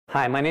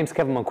Hi, my name's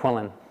Kevin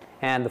McQuillan,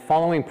 and the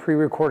following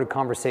pre-recorded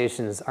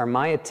conversations are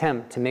my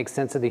attempt to make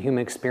sense of the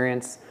human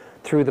experience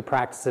through the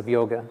practice of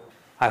yoga.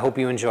 I hope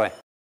you enjoy.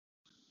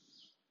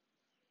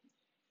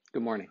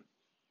 Good morning.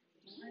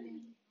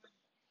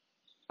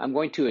 I'm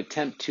going to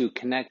attempt to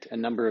connect a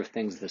number of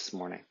things this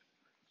morning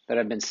that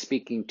I've been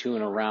speaking to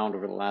and around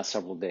over the last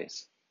several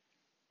days.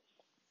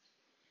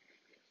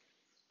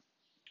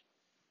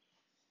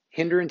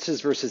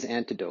 Hindrances versus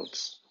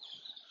antidotes,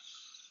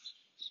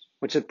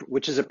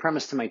 which is a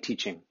premise to my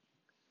teaching.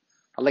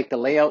 I like to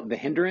lay out the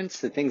hindrance,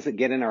 the things that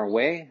get in our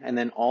way, and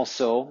then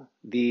also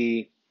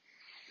the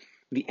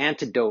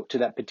antidote to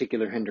that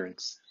particular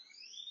hindrance.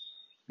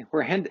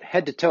 We're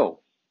head to toe.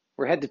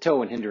 We're head to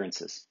toe in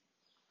hindrances.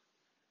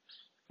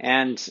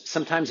 And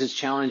sometimes it's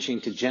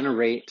challenging to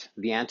generate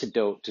the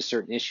antidote to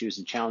certain issues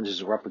and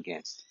challenges we're up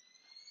against.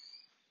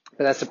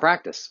 But that's a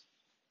practice.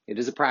 It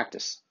is a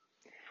practice.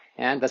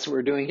 And that's what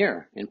we're doing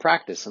here in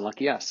practice, and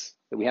lucky us,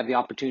 that we have the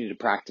opportunity to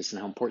practice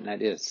and how important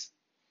that is.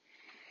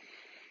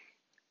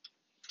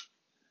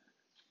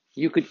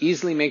 You could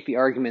easily make the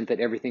argument that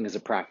everything is a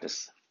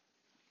practice.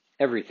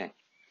 Everything.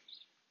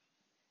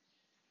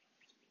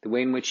 The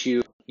way in which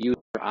you use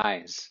your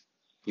eyes,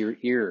 your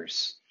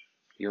ears,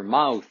 your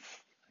mouth,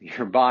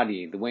 your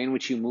body, the way in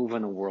which you move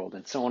in the world,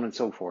 and so on and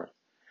so forth.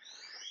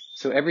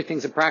 So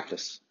everything's a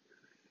practice.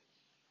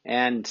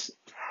 And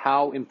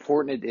how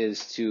important it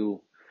is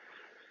to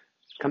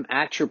come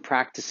at your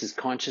practices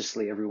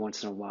consciously every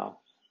once in a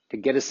while, to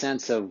get a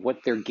sense of what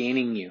they're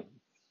gaining you.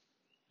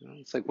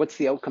 It's like, what's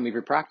the outcome of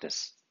your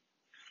practice?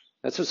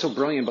 That's what's so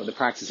brilliant about the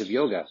practice of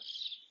yoga.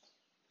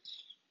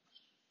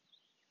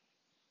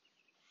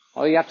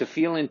 All you have to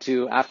feel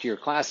into after your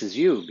class is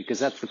you, because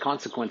that's the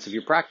consequence of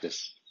your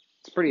practice.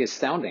 It's pretty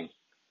astounding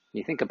when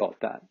you think about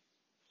that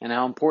and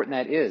how important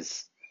that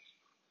is.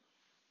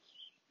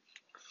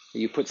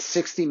 You put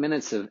 60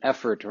 minutes of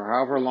effort or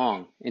however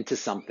long into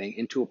something,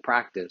 into a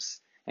practice,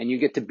 and you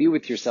get to be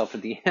with yourself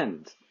at the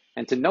end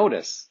and to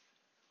notice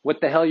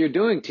what the hell you're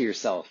doing to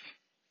yourself.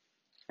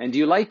 And do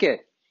you like it?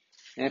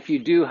 And if you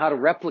do, how to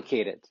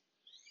replicate it.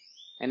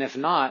 And if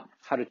not,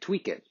 how to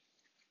tweak it.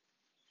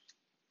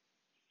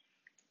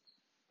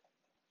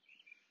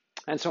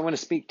 And so I want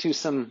to speak to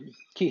some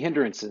key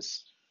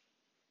hindrances.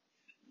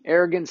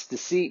 Arrogance,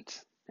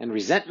 deceit, and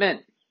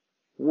resentment.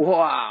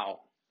 Wow,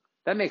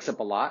 that makes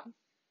up a lot.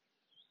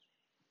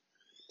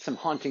 Some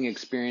haunting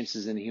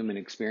experiences in the human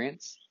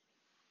experience.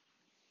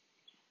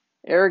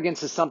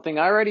 Arrogance is something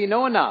I already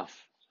know enough,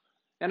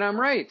 and I'm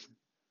right.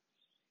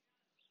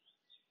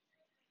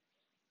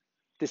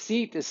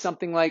 Deceit is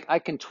something like I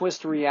can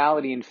twist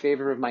reality in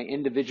favor of my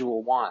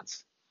individual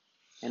wants,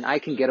 and I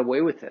can get away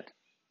with it.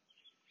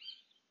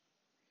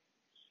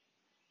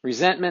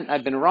 Resentment,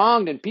 I've been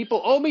wronged and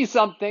people owe me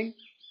something.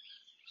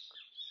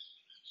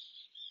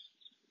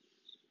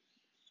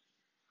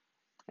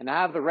 And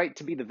I have the right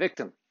to be the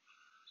victim.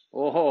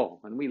 Oh,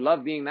 and we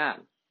love being that.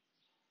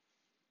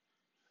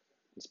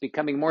 It's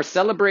becoming more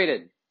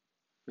celebrated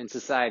in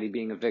society,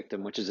 being a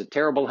victim, which is a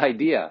terrible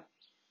idea.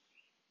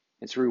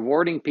 It's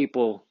rewarding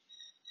people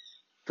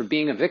for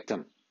being a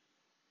victim.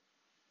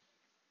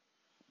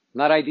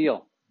 Not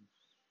ideal.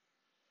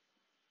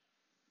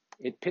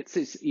 It pits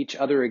each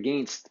other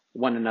against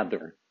one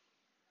another.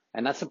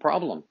 And that's a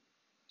problem.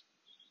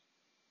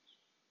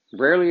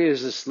 Rarely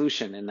is a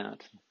solution in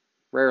that.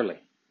 Rarely.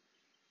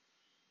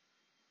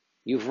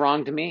 You've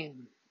wronged me.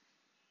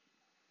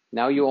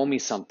 Now you owe me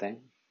something.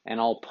 And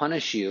I'll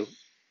punish you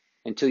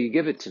until you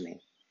give it to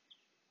me.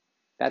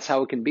 That's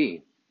how it can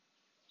be.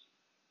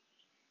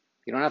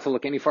 You don't have to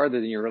look any farther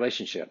than your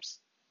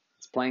relationships.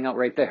 It's playing out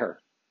right there.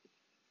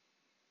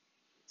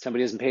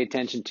 Somebody doesn't pay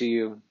attention to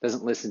you,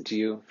 doesn't listen to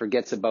you,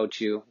 forgets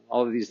about you,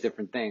 all of these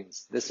different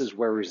things. This is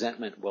where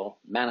resentment will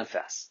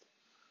manifest.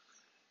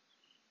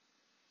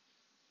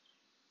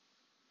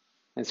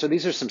 And so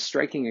these are some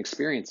striking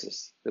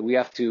experiences that we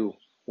have to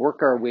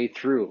work our way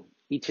through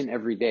each and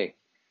every day.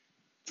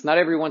 It's not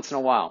every once in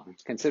a while.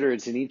 Consider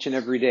it's in each and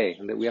every day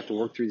that we have to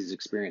work through these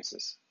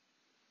experiences.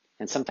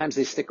 And sometimes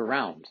they stick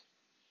around.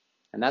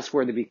 And that's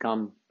where they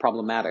become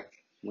problematic.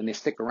 When they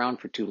stick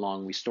around for too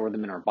long, we store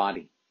them in our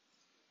body.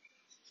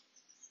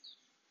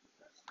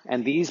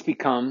 And these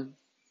become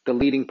the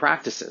leading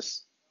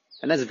practices.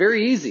 And that's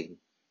very easy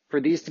for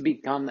these to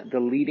become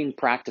the leading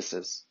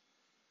practices.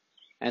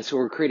 And so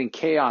we're creating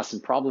chaos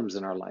and problems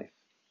in our life.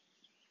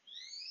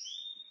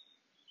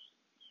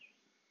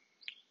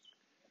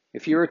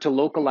 If you were to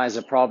localize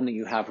a problem that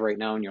you have right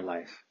now in your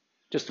life,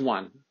 just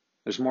one,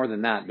 there's more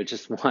than that, but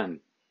just one,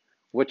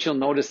 what you'll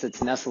notice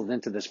that's nestled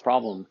into this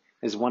problem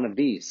is one of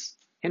these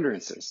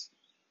hindrances,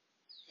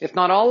 if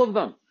not all of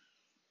them.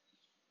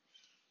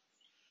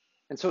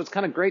 And so it's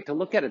kind of great to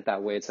look at it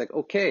that way. It's like,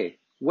 okay,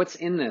 what's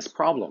in this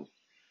problem?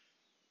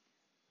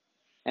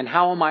 And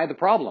how am I the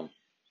problem?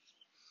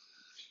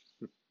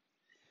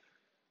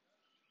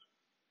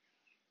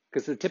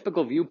 Because the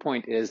typical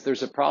viewpoint is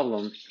there's a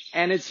problem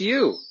and it's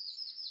you.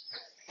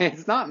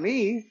 It's not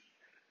me.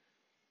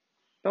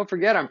 Don't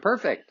forget, I'm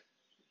perfect.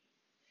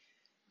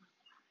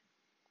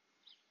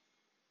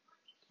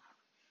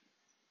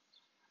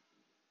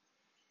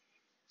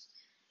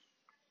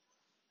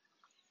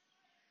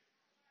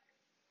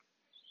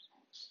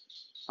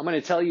 I'm going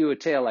to tell you a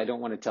tale I don't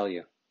want to tell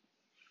you.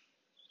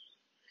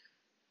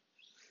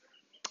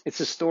 It's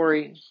a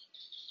story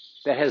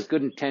that has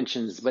good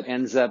intentions but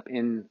ends up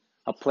in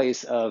a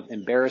place of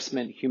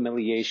embarrassment,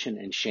 humiliation,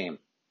 and shame.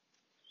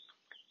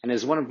 And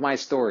is one of my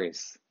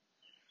stories.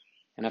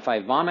 And if I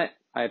vomit,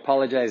 I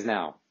apologize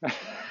now.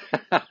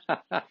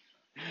 I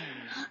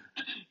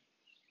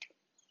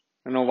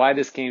don't know why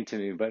this came to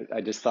me, but I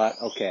just thought,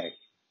 okay,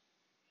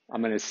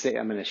 I'm going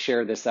to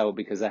share this out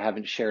because I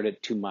haven't shared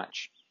it too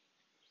much.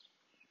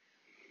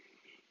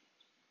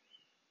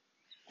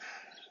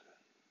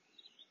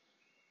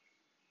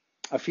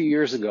 A few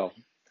years ago,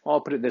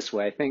 I'll put it this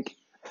way, I think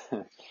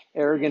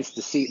arrogance,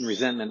 deceit, and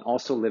resentment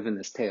also live in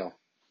this tale.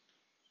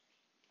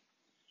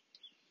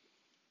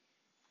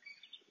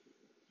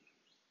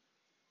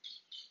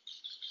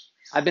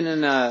 I've been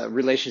in a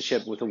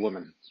relationship with a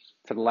woman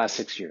for the last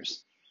 6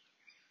 years.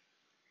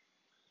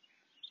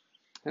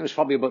 It was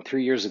probably about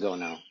 3 years ago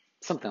now,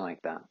 something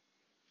like that.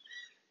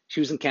 She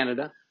was in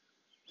Canada,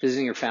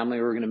 visiting her family.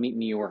 We were going to meet in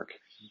New York.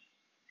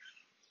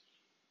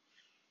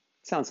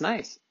 Sounds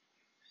nice.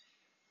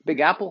 Big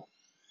Apple,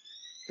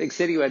 big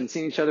city. We hadn't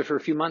seen each other for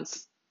a few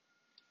months.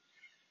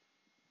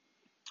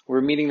 We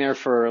were meeting there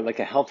for like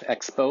a health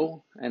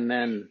expo and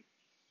then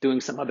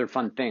doing some other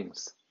fun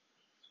things.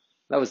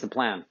 That was the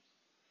plan.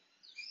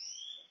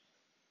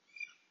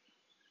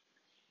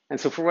 And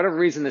so for whatever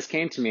reason this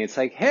came to me, it's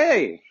like,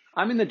 hey,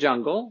 I'm in the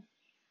jungle.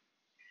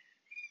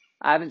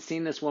 I haven't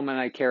seen this woman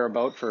I care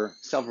about for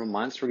several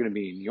months. We're going to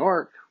be in New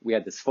York. We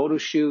had this photo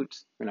shoot.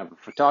 We're going to have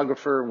a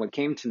photographer. And what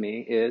came to me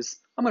is,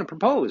 I'm going to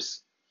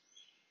propose.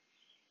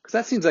 Because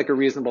that seems like a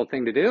reasonable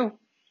thing to do.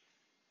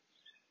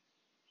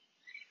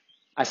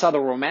 I saw the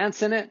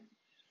romance in it.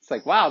 It's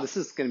like, wow, this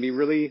is going to be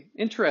really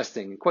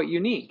interesting, quite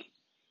unique.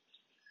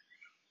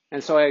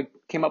 And so I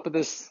came up with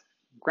this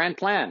grand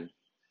plan.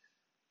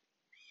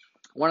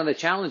 One of the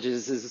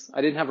challenges is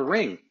I didn't have a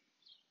ring.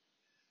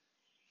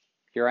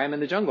 Here I am in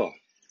the jungle.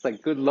 It's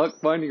like, good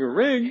luck finding a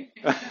ring.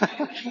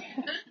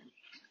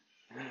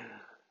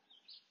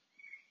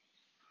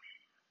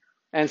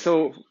 And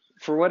so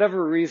for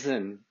whatever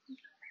reason,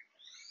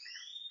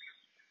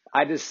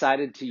 I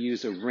decided to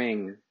use a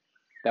ring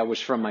that was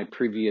from my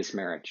previous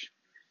marriage.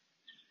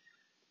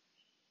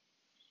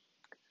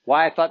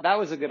 Why I thought that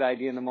was a good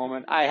idea in the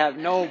moment, I have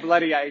no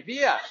bloody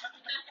idea.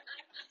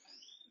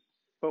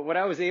 But what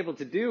I was able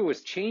to do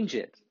was change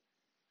it.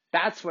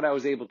 That's what I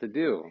was able to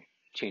do.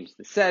 Change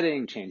the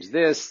setting, change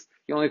this.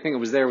 The only thing that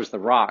was there was the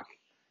rock.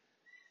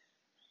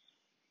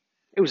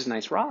 It was a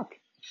nice rock.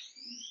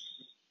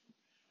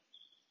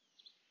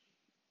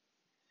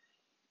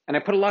 And I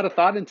put a lot of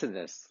thought into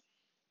this.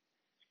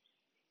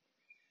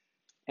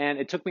 And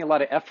it took me a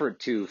lot of effort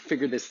to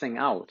figure this thing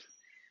out.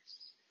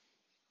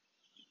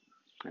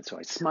 And so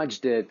I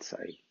smudged it,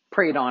 I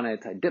prayed on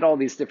it, I did all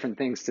these different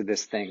things to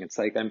this thing. It's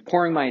like I'm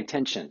pouring my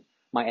attention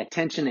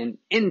and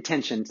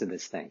intention to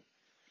this thing.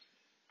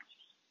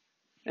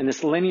 And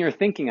this linear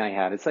thinking I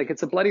had, it's like,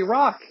 it's a bloody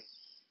rock.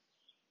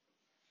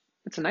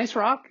 It's a nice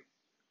rock.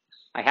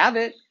 I have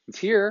it. It's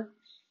here.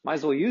 Might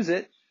as well use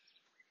it.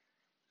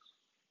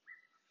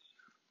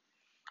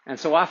 And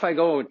so off I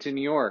go to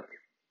New York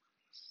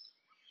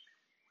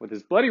with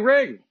this bloody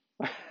ring,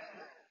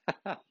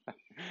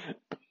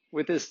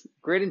 with this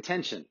great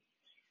intention.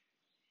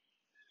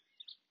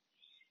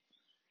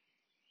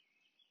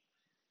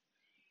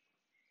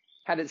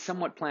 Had it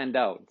somewhat planned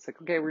out. It's like,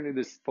 okay, we're going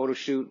to do this photo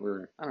shoot.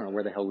 I don't know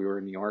where the hell we were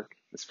in New York.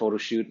 This photo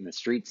shoot in the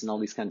streets and all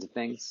these kinds of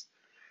things.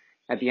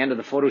 At the end of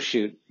the photo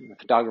shoot, the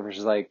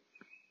photographer's like,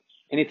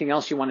 anything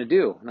else you want to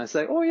do? And I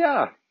say, oh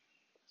yeah,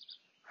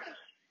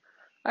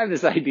 I have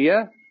this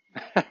idea.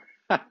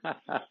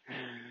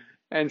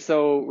 And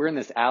so we're in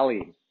this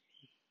alley.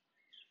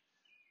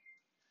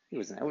 It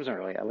wasn't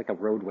really like a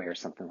roadway or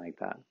something like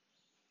that.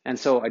 And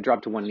so I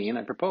dropped to one knee and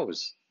I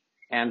proposed.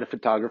 And the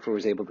photographer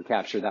was able to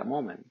capture that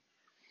moment.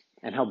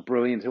 And how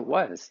brilliant it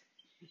was.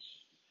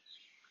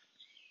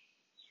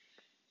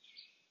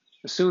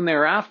 Soon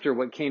thereafter,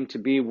 what came to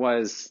be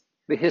was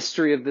the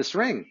history of this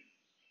ring.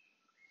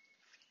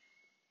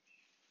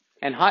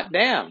 And hot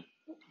damn,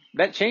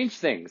 that changed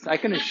things. I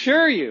can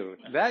assure you,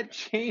 that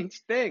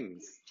changed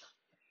things.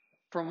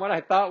 From what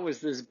I thought was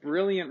this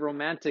brilliant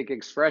romantic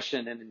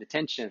expression and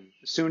intention,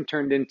 soon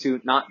turned into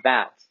not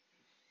that.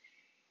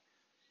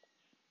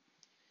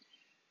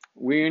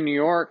 We're in New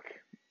York.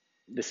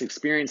 This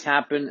experience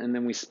happened, and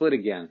then we split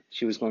again.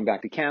 She was going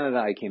back to Canada.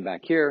 I came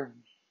back here.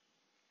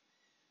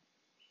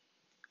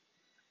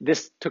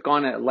 This took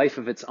on a life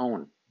of its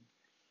own.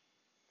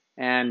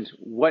 And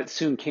what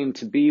soon came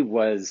to be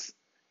was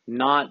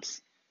not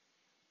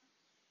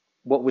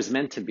what was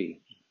meant to be,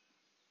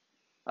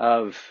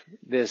 of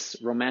this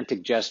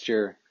romantic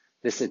gesture,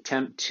 this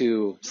attempt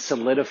to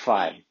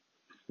solidify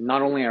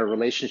not only our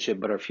relationship,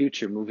 but our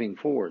future moving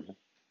forward.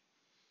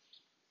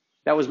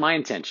 That was my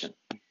intention.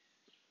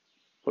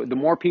 But the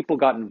more people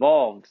got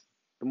involved,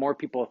 the more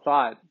people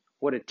thought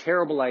what a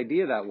terrible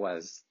idea that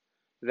was,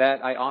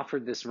 that I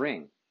offered this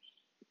ring.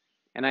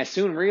 And I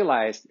soon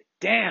realized,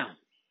 damn,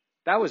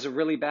 that was a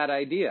really bad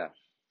idea.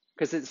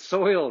 because it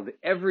soiled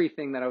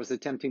everything that I was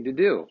attempting to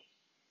do.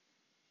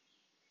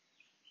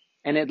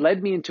 And it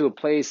led me into a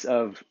place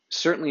of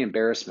certainly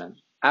embarrassment,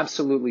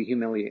 absolutely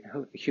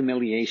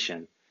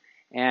humiliation,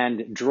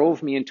 and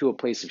drove me into a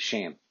place of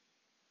shame.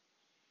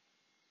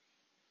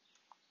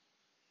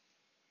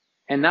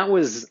 And that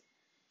was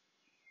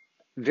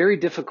very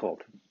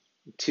difficult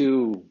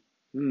to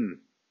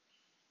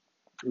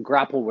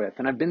grapple with.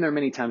 And I've been there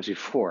many times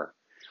before.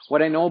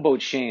 What I know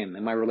about shame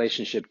and my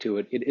relationship to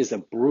it, it is a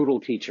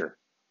brutal teacher.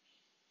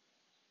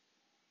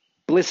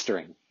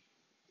 Blistering.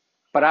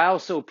 But I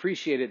also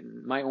appreciate it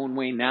in my own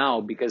way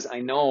now, because I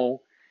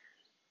know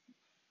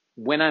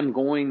when I'm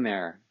going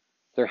there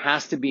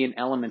has to be an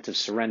element of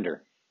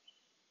surrender.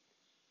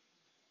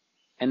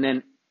 And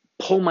then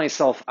pull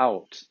myself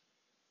out.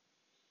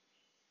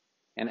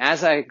 And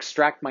as I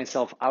extract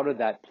myself out of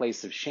that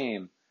place of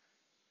shame,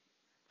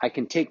 I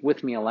can take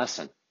with me a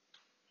lesson.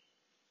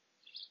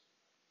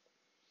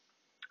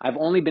 I've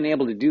only been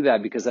able to do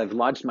that because I've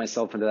lodged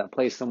myself into that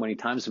place so many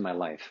times in my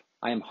life.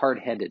 I am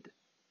hard-headed.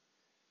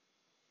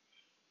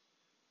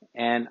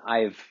 And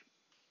I've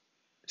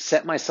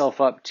set myself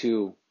up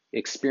to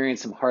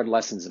experience some hard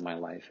lessons in my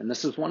life. And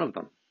this is one of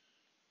them.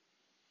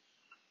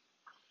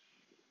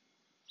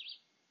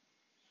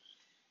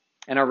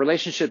 And our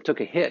relationship took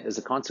a hit as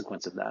a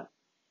consequence of that.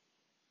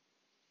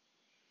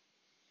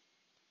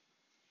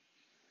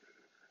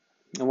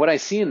 And what I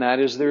see in that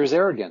is there's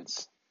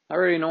arrogance. I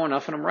already know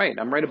enough and I'm right.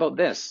 I'm right about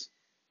this.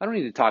 I don't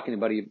need to talk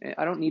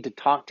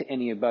to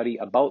anybody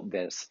about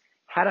this.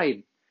 Had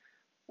I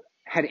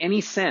had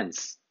any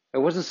sense, I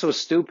wasn't so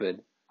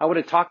stupid, I would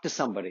have talked to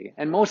somebody.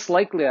 And most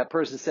likely that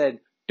person said,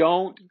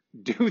 don't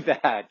do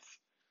that.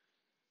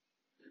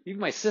 Even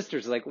my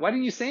sister's like, why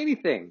didn't you say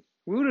anything?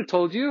 We would have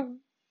told you.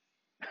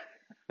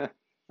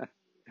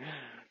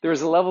 There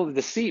was a level of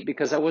deceit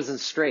because I wasn't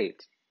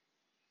straight.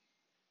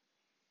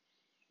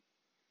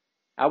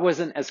 I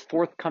wasn't as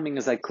forthcoming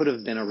as I could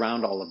have been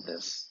around all of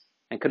this,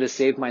 and could have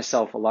saved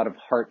myself a lot of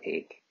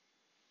heartache.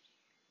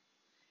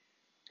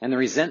 And the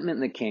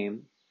resentment that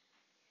came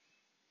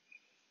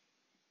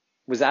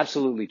was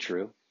absolutely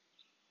true.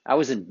 I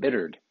was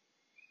embittered.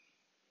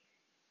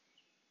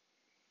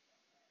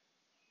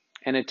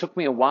 And it took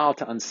me a while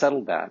to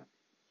unsettle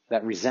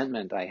that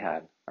resentment I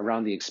had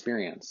around the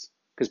experience.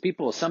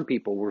 Because some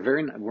people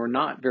were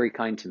not very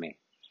kind to me.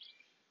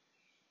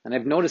 And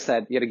I've noticed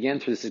that yet again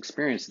through this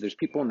experience. There's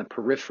people in the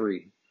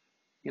periphery,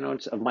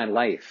 of my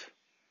life,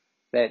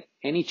 that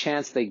any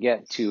chance they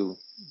get to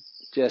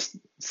just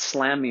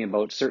slam me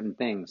about certain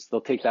things,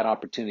 they'll take that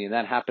opportunity. And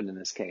that happened in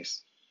this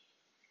case,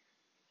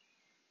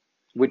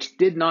 which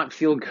did not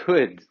feel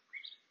good.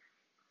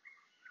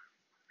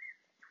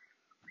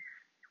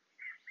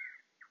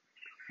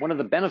 One of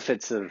the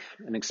benefits of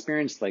an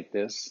experience like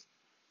this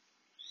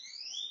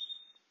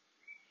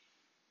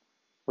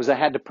was I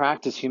had to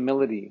practice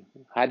humility.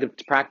 I had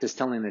to practice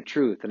telling the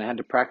truth, and I had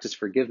to practice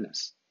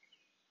forgiveness.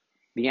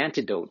 The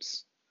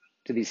antidotes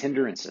to these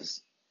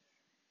hindrances.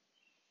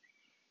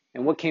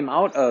 And what came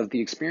out of the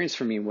experience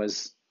for me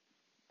was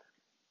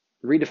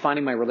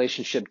redefining my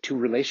relationship to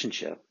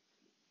relationship.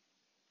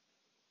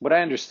 What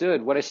I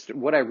understood,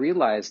 what I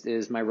realized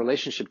is my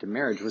relationship to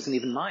marriage wasn't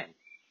even mine.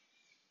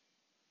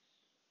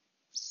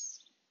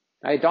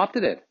 I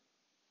adopted it. It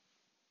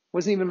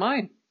wasn't even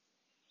mine.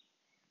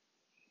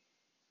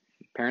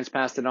 Parents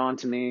passed it on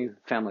to me,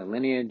 family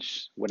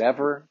lineage,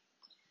 whatever.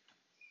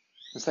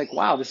 It's like,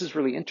 wow, this is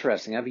really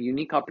interesting. I have a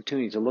unique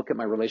opportunity to look at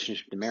my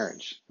relationship to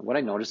marriage. And what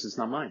I noticed is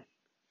not mine.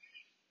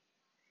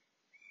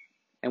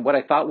 And what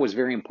I thought was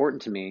very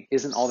important to me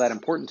isn't all that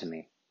important to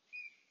me,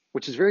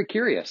 which is very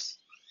curious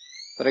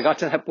that I got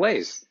to that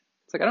place.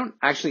 It's like, I don't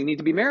actually need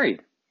to be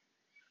married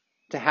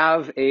to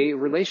have a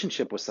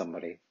relationship with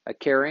somebody, a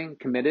caring,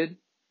 committed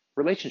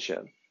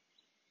relationship.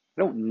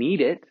 I don't need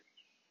it.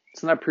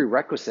 It's not a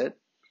prerequisite.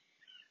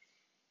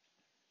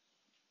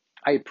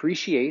 I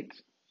appreciate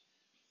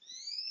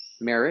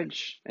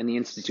marriage and the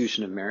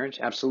institution of marriage,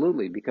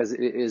 absolutely, because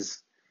it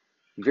is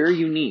very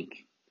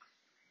unique.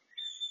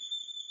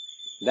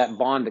 That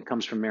bond that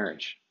comes from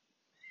marriage,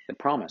 the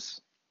promise,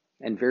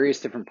 and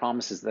various different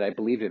promises that I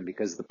believe in,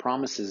 because the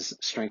promises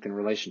strengthen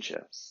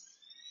relationships.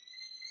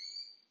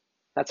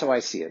 That's how I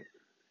see it,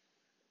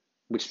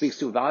 which speaks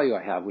to a value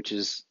I have, which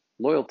is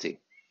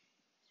loyalty,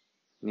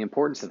 and the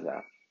importance of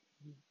that.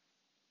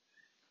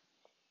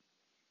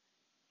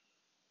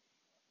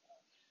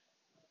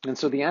 And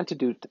so the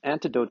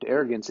antidote to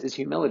arrogance is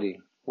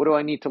humility. What do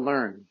I need to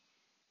learn?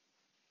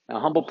 A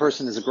humble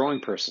person is a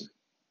growing person,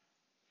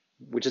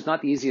 which is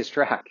not the easiest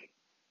track.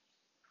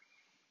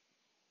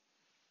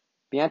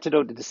 The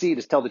antidote to deceit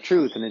is tell the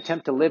truth and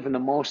attempt to live in the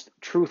most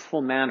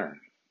truthful manner.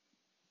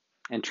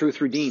 And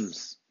truth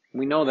redeems.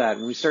 We know that.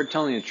 When we start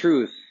telling the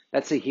truth,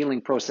 that's a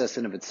healing process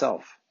in of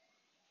itself.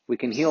 We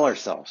can heal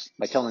ourselves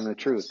by telling the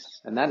truth.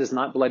 And that is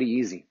not bloody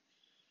easy.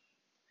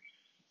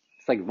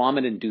 It's like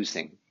vomit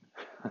inducing.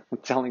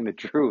 Telling the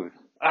truth.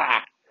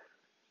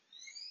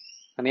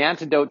 And the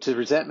antidote to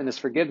resentment is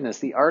forgiveness.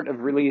 The art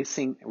of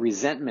releasing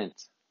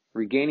resentment,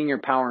 regaining your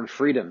power and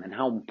freedom, and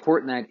how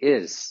important that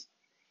is.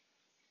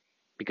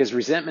 Because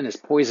resentment is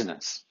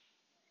poisonous.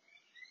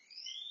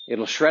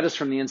 It'll shred us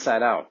from the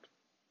inside out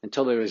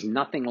until there is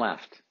nothing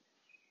left,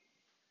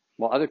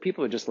 while other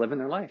people are just living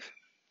their life.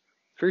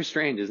 Very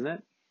strange, isn't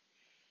it?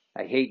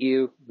 I hate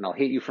you, and I'll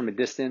hate you from a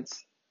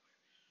distance.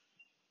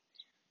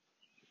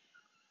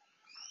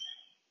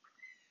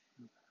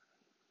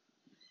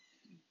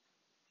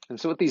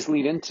 And so what these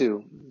lead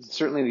into,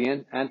 certainly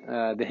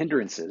the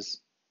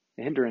hindrances,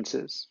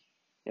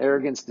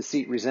 arrogance,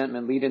 deceit,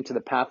 resentment, lead into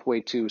the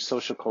pathway to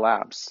social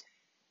collapse.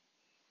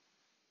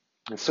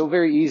 It's so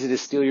very easy to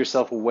steal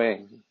yourself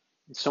away.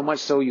 So much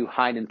so you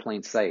hide in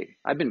plain sight.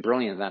 I've been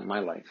brilliant at that in my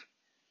life.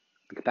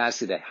 The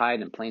capacity to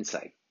hide in plain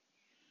sight.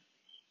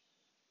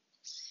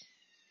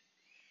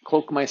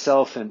 Cloak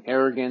myself in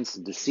arrogance,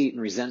 deceit,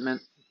 and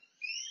resentment.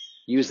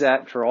 Use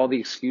that for all the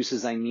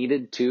excuses I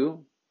needed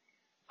to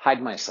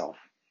hide myself.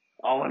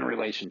 All in a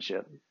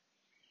relationship.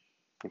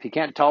 If you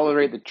can't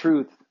tolerate the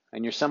truth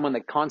and you're someone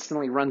that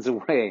constantly runs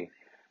away,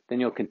 then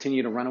you'll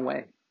continue to run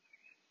away.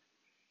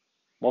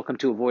 Welcome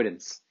to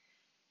avoidance.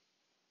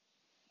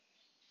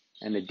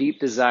 And the deep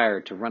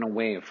desire to run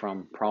away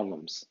from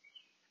problems.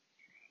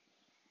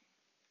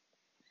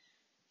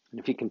 And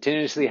if you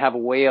continuously have a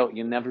way out,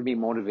 you'll never be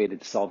motivated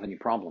to solve any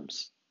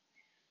problems.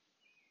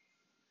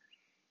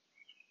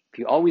 If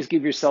you always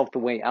give yourself the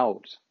way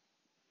out,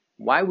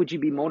 why would you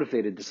be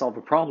motivated to solve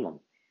a problem?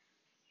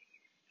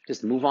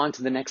 Just move on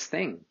to the next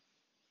thing.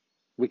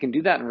 We can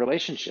do that in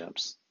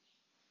relationships.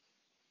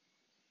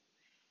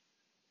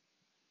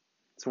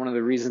 It's one of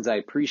the reasons I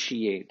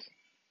appreciate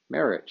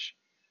marriage.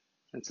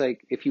 It's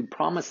like, if you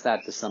promise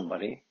that to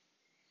somebody,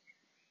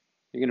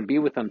 you're going to be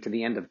with them to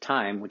the end of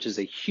time, which is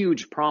a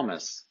huge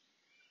promise.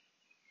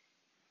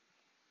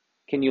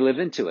 Can you live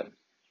into it?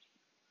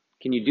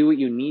 Can you do what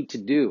you need to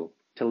do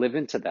to live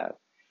into that?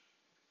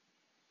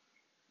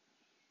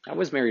 I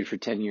was married for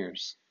 10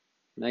 years,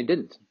 and I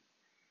didn't.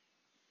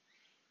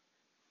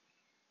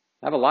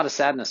 I have a lot of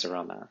sadness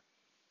around that.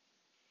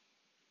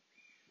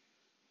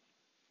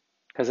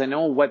 Because I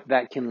know what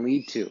that can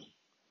lead to.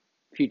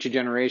 Future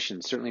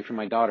generations, certainly for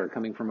my daughter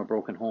coming from a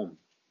broken home.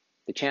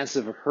 The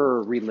chances of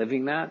her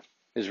reliving that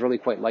is really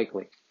quite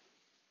likely,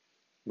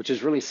 which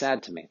is really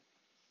sad to me.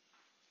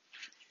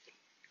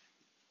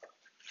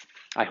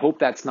 I hope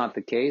that's not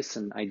the case,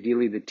 and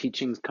ideally the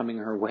teachings coming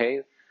her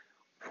way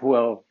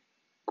will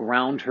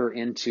ground her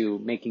into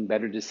making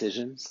better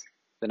decisions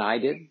than I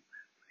did.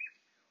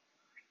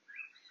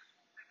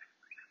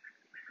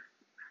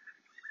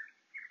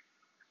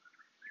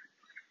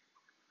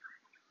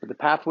 But the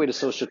pathway to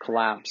social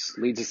collapse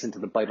leads us into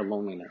the bite of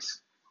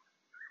loneliness.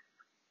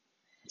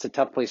 It's a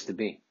tough place to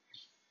be.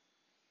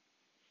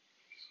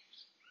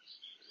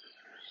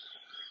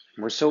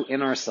 We're so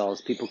in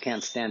ourselves, people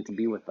can't stand to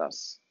be with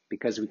us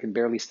because we can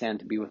barely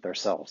stand to be with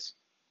ourselves.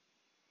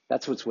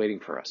 That's what's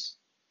waiting for us.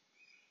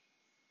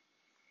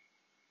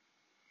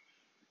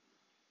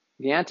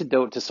 The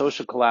antidote to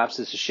social collapse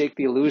is to shake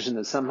the illusion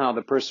that somehow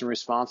the person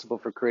responsible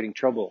for creating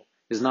trouble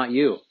is not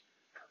you.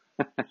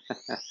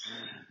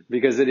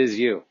 Because it is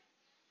you.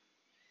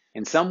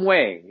 In some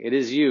way, it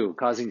is you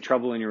causing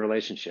trouble in your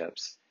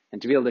relationships.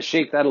 And to be able to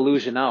shake that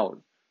illusion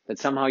out, that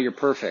somehow you're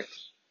perfect.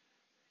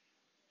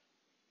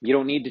 You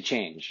don't need to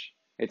change.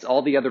 It's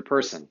all the other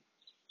person.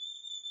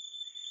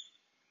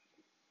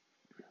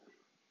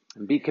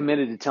 And be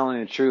committed to telling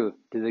the truth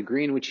to the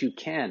degree in which you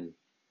can,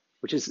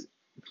 which is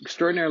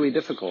extraordinarily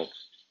difficult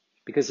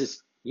because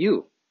it's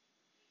you.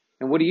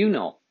 And what do you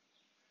know?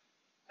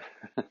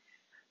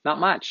 Not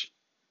much.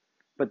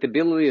 But the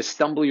ability to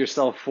stumble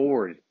yourself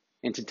forward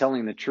into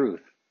telling the truth,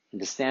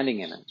 into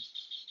standing in it,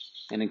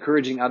 and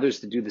encouraging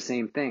others to do the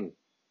same thing.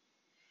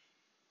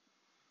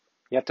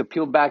 You have to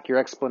peel back your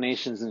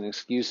explanations and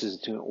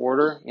excuses in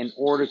order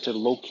to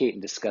locate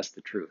and discuss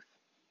the truth.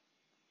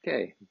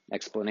 Okay,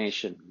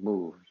 explanation,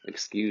 move,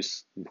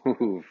 excuse,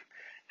 move.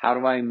 How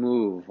do I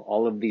move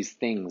all of these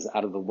things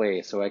out of the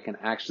way so I can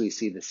actually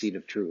see the seed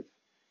of truth?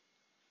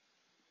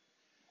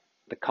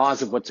 The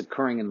cause of what's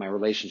occurring in my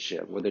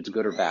relationship, whether it's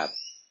good or bad.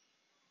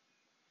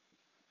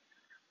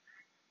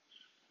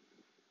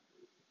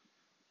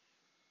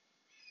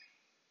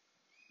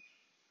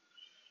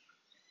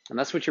 And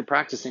that's what you're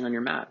practicing on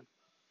your mat.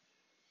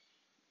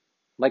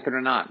 Like it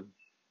or not,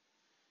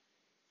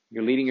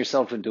 you're leading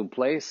yourself into a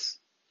place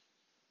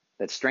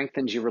that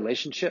strengthens your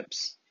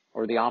relationships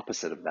or the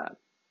opposite of that,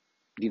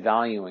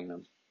 devaluing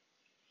them,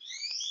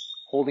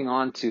 holding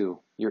on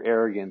to your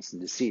arrogance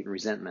and deceit and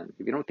resentment.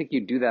 If you don't think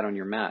you do that on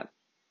your mat,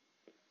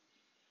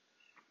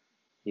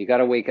 you got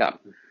to wake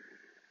up.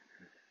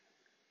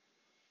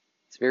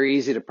 It's very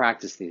easy to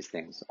practice these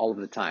things all of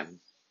the time,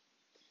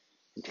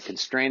 and to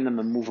constrain them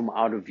and move them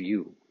out of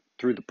you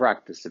through the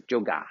practice of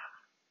yoga.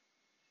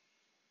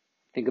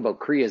 Think about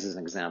Kriyas as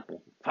an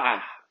example.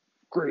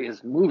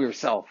 Kriyas, move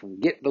yourself and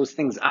get those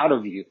things out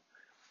of you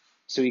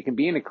so you can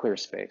be in a clear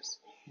space.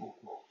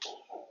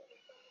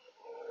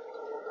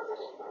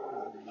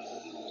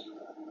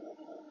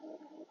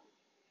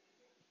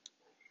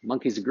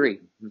 Monkeys agree.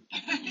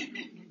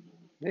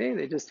 Hey,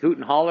 they just hoot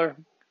and holler,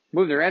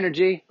 move their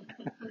energy.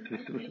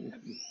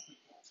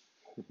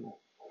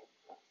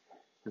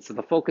 And so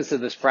the focus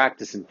of this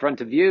practice in front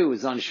of you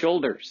is on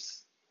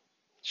shoulders.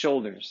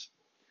 Shoulders.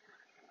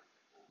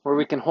 Where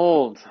we can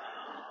hold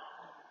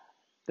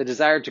the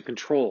desire to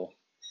control.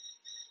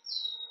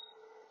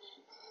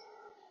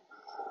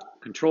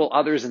 Control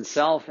others and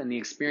self, and the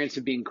experience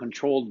of being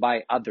controlled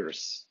by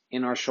others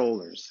in our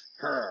shoulders.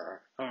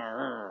 We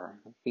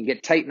can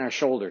get tight in our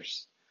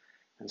shoulders.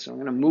 And so I'm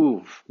going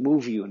to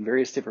move you in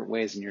various different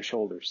ways in your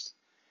shoulders.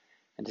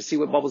 And to see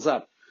what bubbles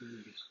up.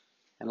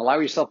 And allow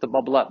yourself to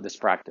bubble up this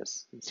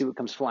practice. And see what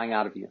comes flying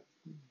out of you.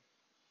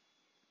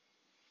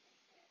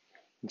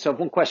 And so I have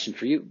one question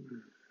for you.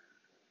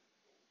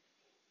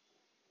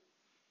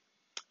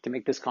 To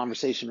make this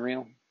conversation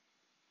real.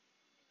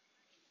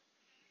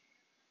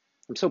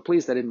 I'm so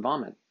pleased I didn't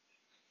vomit.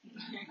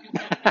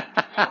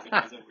 I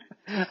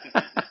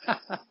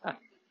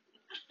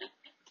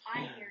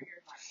hear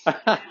your heart.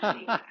 I don't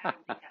think that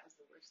was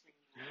the worst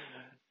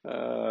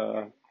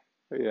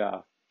thing.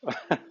 Yeah.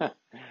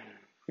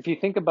 If you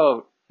think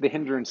about the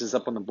hindrances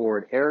up on the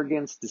board,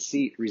 arrogance,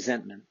 deceit,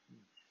 resentment,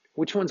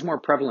 which one's more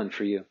prevalent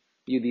for you,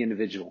 the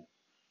individual?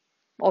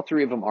 All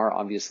three of them are,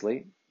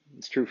 obviously.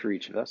 It's true for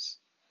each of us.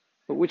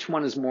 But which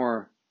one is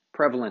more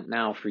prevalent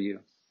now for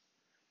you?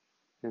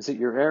 Is it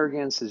your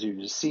arrogance? Is it your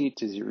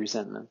deceit? Is it your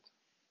resentment?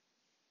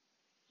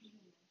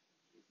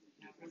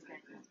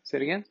 Say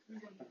it again?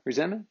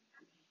 Resentment?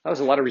 That was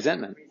a lot of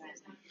resentment.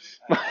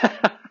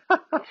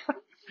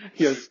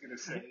 Yes. I was going to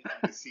say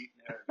deceit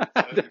and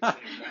arrogance.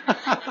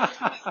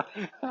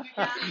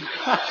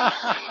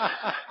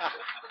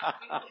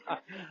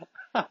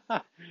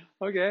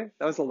 Okay,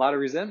 that was a lot of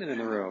resentment in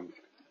the room.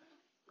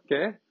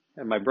 Okay,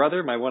 and my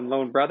brother, my one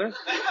lone brother,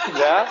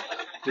 yeah,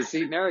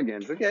 deceit and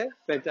arrogance. Okay,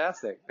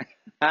 fantastic.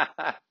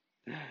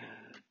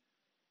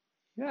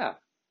 Yeah,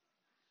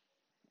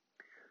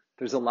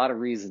 there's a lot of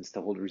reasons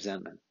to hold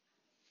resentment.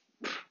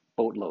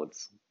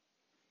 Boatloads.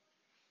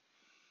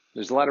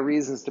 There's a lot of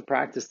reasons to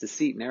practice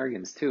deceit and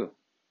arrogance too.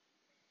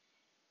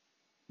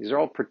 These are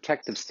all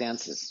protective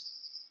stances.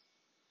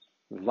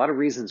 There's a lot of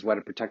reasons why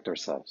to protect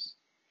ourselves.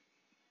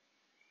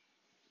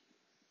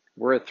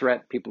 We're a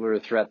threat. People are a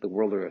threat. The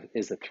world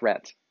is a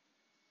threat.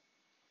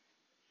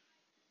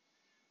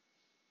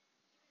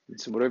 And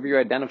so whatever you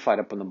identified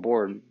up on the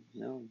board,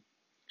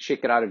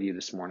 shake it out of you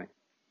this morning.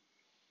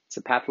 It's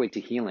a pathway to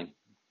healing.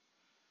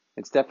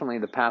 It's definitely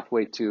the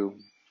pathway to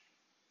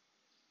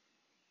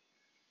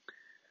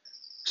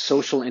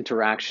social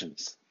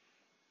interactions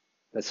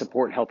that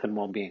support health and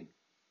well-being.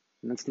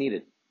 And that's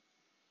needed.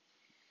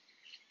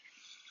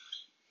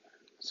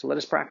 So let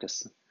us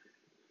practice.